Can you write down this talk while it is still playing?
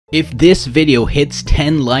If this video hits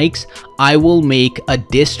 10 likes, I will make a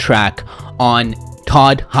diss track on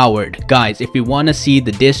Todd Howard. Guys, if you want to see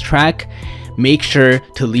the diss track, make sure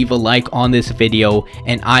to leave a like on this video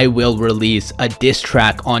and I will release a diss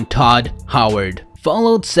track on Todd Howard.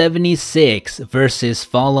 Fallout 76 versus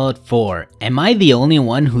Fallout 4. Am I the only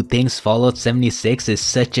one who thinks Fallout 76 is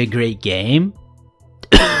such a great game?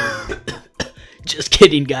 Just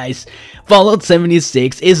kidding, guys. Fallout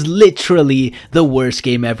 76 is literally the worst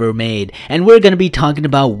game ever made, and we're gonna be talking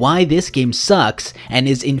about why this game sucks and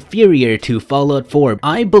is inferior to Fallout 4.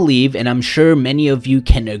 I believe, and I'm sure many of you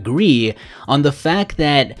can agree, on the fact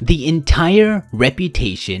that the entire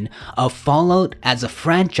reputation of Fallout as a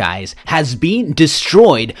franchise has been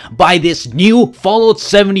destroyed by this new Fallout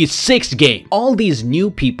 76 game. All these new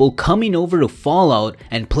people coming over to Fallout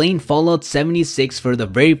and playing Fallout 76 for the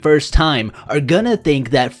very first time are gonna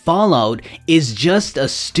think that Fallout is just a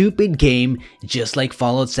stupid game just like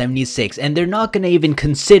Fallout 76, and they're not gonna even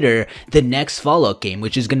consider the next Fallout game,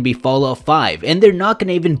 which is gonna be Fallout 5, and they're not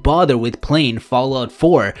gonna even bother with playing Fallout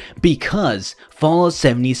 4 because Fallout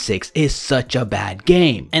 76 is such a bad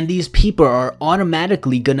game. And these people are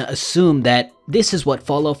automatically gonna assume that this is what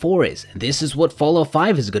Fallout 4 is. This is what Fallout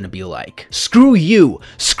 5 is gonna be like. Screw you,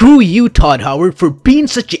 Todd Howard, for being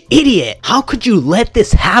such an idiot. How could you let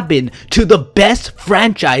this happen to the best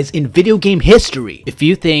franchise in video game history? If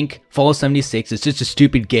you think Fallout 76 is just a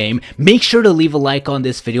stupid game, make sure to leave a like on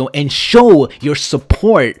this video and show your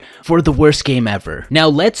support for the worst game ever. Now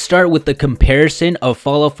let's start with the comparison of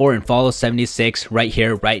Fallout 4 and Fallout 76 right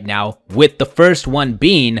here, right now, with the first one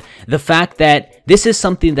being the fact that this is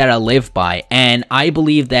something that I live by, and I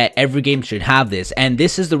believe that every game should have this, and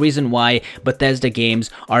this is the reason why Bethesda games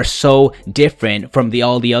are so different from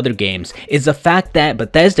all the other games, is the fact that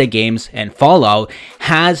Bethesda games and Fallout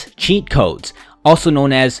has cheat codes, also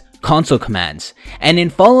known as console commands, and in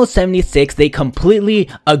Fallout 76 they completely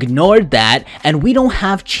ignored that, and we don't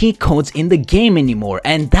have cheat codes in the game anymore,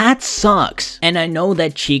 and that sucks. And I know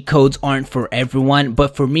that cheat codes aren't for everyone,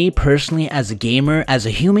 but for me personally, as a gamer, as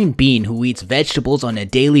a human being who eats vegetables on a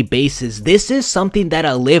daily basis, this is something that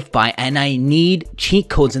I live by, and I need cheat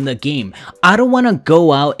codes in the game. I don't want to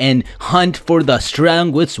go out and hunt for the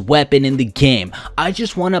strongest weapon in the game. I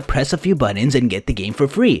just want to press a few buttons and get the game for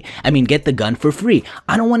free. Get the gun for free.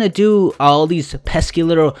 I don't want to do all these pesky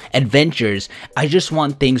little adventures. I just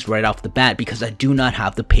want things right off the bat because I do not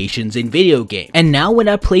have the patience in video games. And now when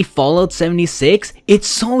I play Fallout 76, it's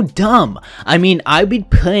so dumb. I've been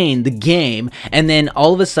playing the game and then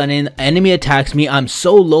all of a sudden enemy attacks me. I'm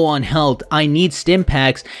so low on health, I need stim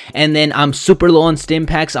packs, and then I'm super low on stim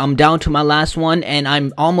packs. I'm down to my last one and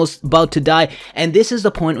I'm almost about to die. And this is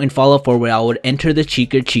the point in Fallout 4 where I would enter the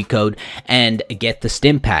cheat code and get the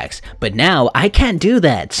stim packs, but now I can't do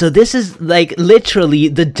that. So this is like literally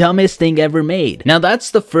the dumbest thing ever made. Now that's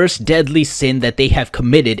the first deadly sin that they have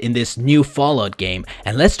committed in this new Fallout game,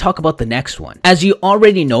 and let's talk about the next one. As you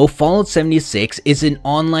already know, Fallout 76 is an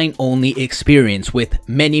online only experience with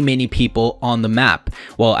many people on the map.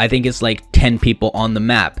 Well, I think it's like 10 people on the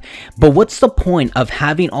map. But what's the point of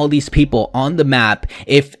having all these people on the map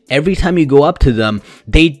if every time you go up to them,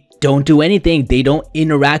 they don't do anything, they don't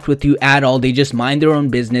interact with you at all, they just mind their own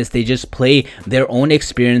business, they just play their own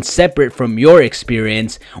experience separate from your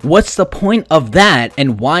experience? What's the point of that,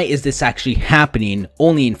 and why is this actually happening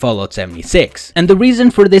only in Fallout 76? And the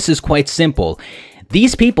reason for this is quite simple.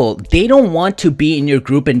 These people, they don't want to be in your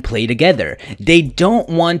group and play together. They don't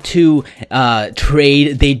want to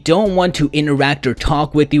trade. They don't want to interact or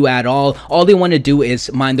talk with you at all. All they want to do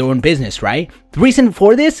is mind their own business, right? The reason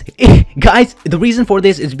for this, guys, the reason for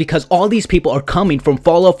this is because all these people are coming from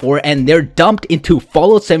Fallout 4 and they're dumped into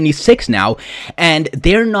Fallout 76 now, and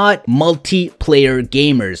they're not multiplayer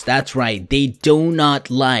gamers. That's right, they do not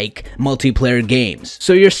like multiplayer games.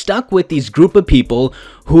 So you're stuck with these group of people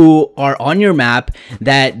who are on your map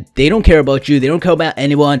that they don't care about you, they don't care about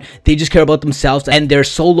anyone, they just care about themselves and their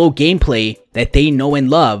solo gameplay that they know and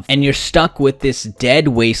love, and you're stuck with this dead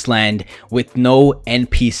wasteland with no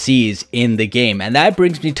NPCs in the game. And that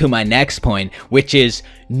brings me to my next point, which is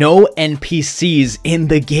no NPCs in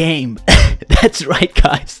the game. That's right,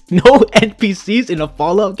 guys, no NPCs in a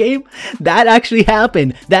Fallout game? That actually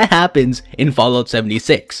happened. That happens in Fallout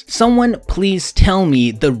 76. Someone please tell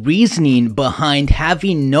me the reasoning behind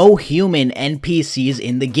having no human NPCs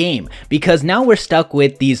in the game, because now we're stuck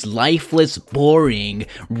with these lifeless, boring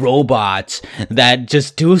robots that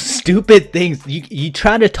just do stupid things. You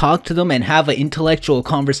try to talk to them and have an intellectual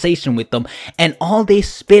conversation with them, and all they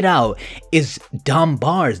spit out is dumb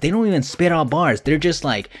bars. They don't even spit out bars. They're just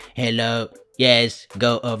like, hello, Yes,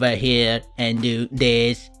 go over here and do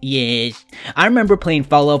this. Yes. I remember playing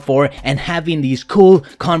Fallout 4 and having these cool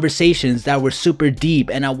conversations that were super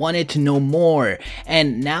deep, and I wanted to know more.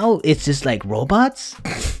 And now it's just like robots?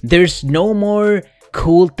 There's no more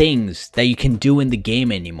cool things that you can do in the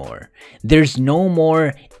game anymore. There's no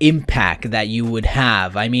more impact that you would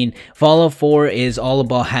have. I mean, Fallout 4 is all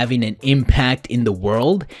about having an impact in the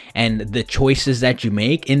world and the choices that you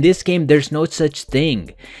make. In this game, there's no such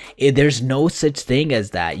thing. There's no such thing as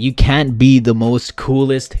that. You can't be the most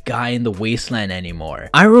coolest guy in the wasteland anymore.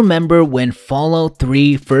 I remember when Fallout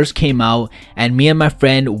 3 first came out and me and my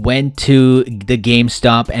friend went to the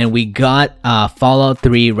GameStop and we got Fallout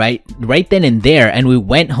 3 right then and there, and we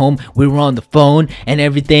went home, we were on the phone and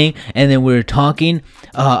everything, and then we were talking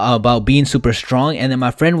about being super strong, and then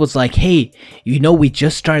my friend was like, hey, you know, we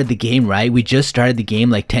just started the game, right? We just started the game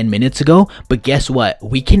like 10 minutes ago, but guess what?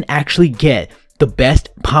 We can actually get the best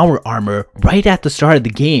power armor right at the start of the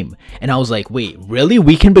game. And I was like, wait, really?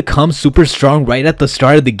 We can become super strong right at the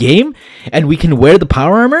start of the game? And we can wear the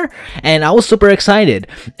power armor? And I was super excited.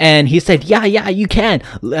 And he said, yeah, you can.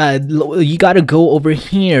 You gotta go over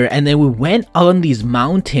here. And then we went on these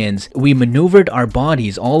mountains. We maneuvered our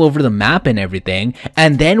bodies all over the map and everything.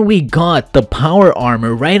 And then we got the power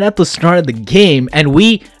armor right at the start of the game. And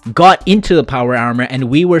we got into the power armor and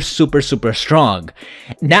we were super strong.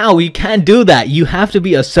 Now you can't do that. You have to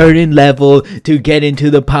be a certain level to get into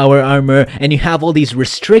the power armor, and you have all these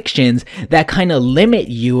restrictions that kind of limit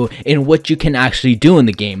you in what you can actually do in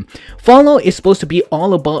the game. Fallout is supposed to be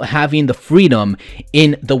all about having the freedom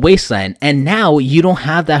in the wasteland, and now you don't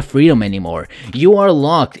have that freedom anymore. You are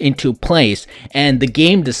locked into place and the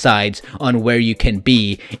game decides on where you can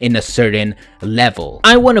be in a certain level.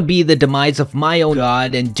 I want to be the demise of my own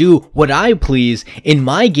god and do what I please in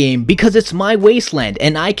my game because it's my wasteland,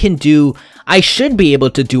 and I should be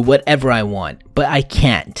able to do whatever I want, but I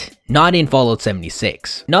can't. Not in Fallout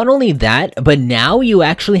 76. Not only that, but now you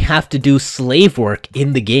actually have to do slave work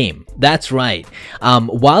in the game. That's right.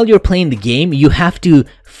 While you're playing the game, you have to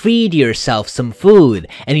feed yourself some food,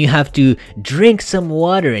 and you have to drink some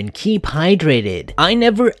water and keep hydrated. I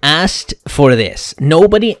never asked for this.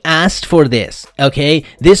 Nobody asked for this, okay?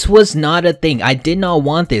 This was not a thing. I did not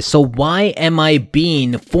want this. So why am I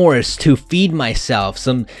being forced to feed myself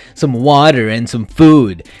some water and some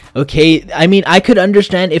food? Okay, I mean, I could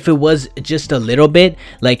understand if it was just a little bit,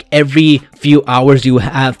 like every few hours you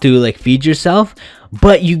have to like feed yourself,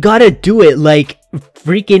 but you gotta do it like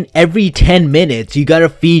freaking every 10 minutes. You gotta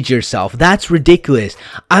feed yourself. That's ridiculous.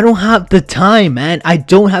 I don't have the time, man. I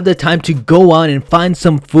don't have the time to go out and find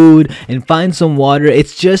some food and find some water.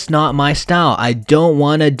 It's just not my style. I don't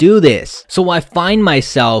want to do this. So I find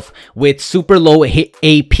myself with super low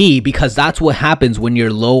AP, because that's what happens when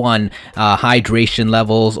you're low on hydration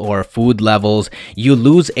levels or food levels. You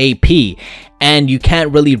lose AP. And you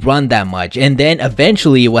can't really run that much. And then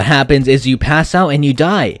eventually what happens is you pass out and you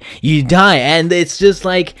die. You die, and it's just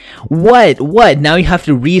like, what? Now you have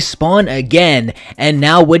to respawn again. And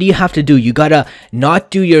now what do you have to do? You gotta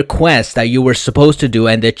not do your quest that you were supposed to do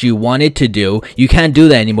and that you wanted to do. You can't do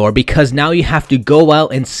that anymore because now you have to go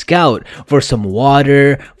out and scout for some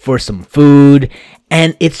water, for some food.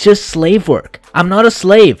 And it's just slave work. I'm not a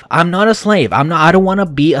slave. I don't want to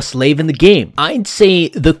be a slave in the game. I'd say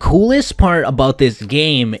the coolest part about this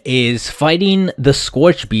game is fighting the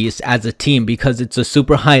Scorch Beast as a team, because it's a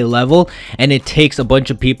super high level and it takes a bunch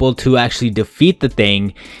of people to actually defeat the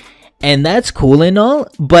thing. And that's cool and all,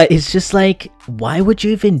 but it's just like, why would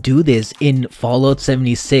you even do this in Fallout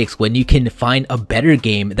 76 when you can find a better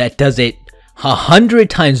game that does it 100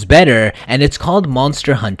 times better, and it's called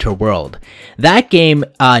Monster Hunter World. That game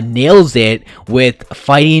nails it with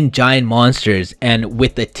fighting giant monsters and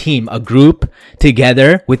with a team, a group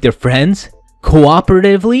together with your friends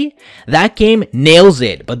cooperatively. That game nails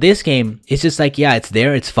it. But this game, it's just like, yeah, it's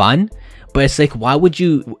there, it's fun, but it's like, why would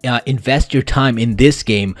you invest your time in this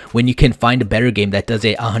game when you can find a better game that does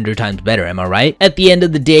it 100 times better? Am I right? At the end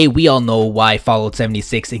of the day, we all know why Fallout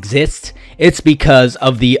 76 exists. It's because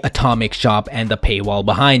of the atomic shop and the paywall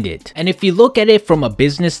behind it. And if you look at it from a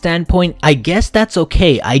business standpoint, I guess that's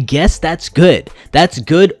okay. I guess that's good. That's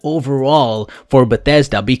good overall for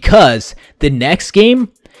Bethesda, because the next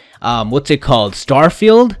game, what's it called?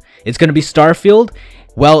 Starfield? It's gonna be Starfield.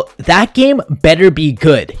 Well, that game better be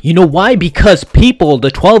good. You know why? Because people,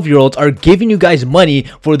 the 12-year-olds, are giving you guys money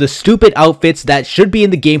for the stupid outfits that should be in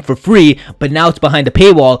the game for free, but now it's behind the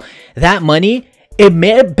paywall. That money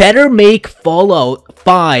It better make Fallout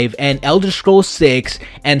 5 and Elder Scrolls 6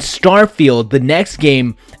 and Starfield, the next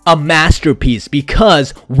game, a masterpiece,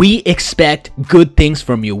 because we expect good things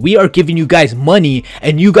from you. We are giving you guys money,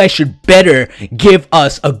 and you guys should better give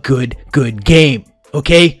us a good game.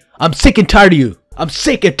 Okay? I'm sick and tired of you. I'm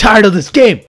sick and tired of this game.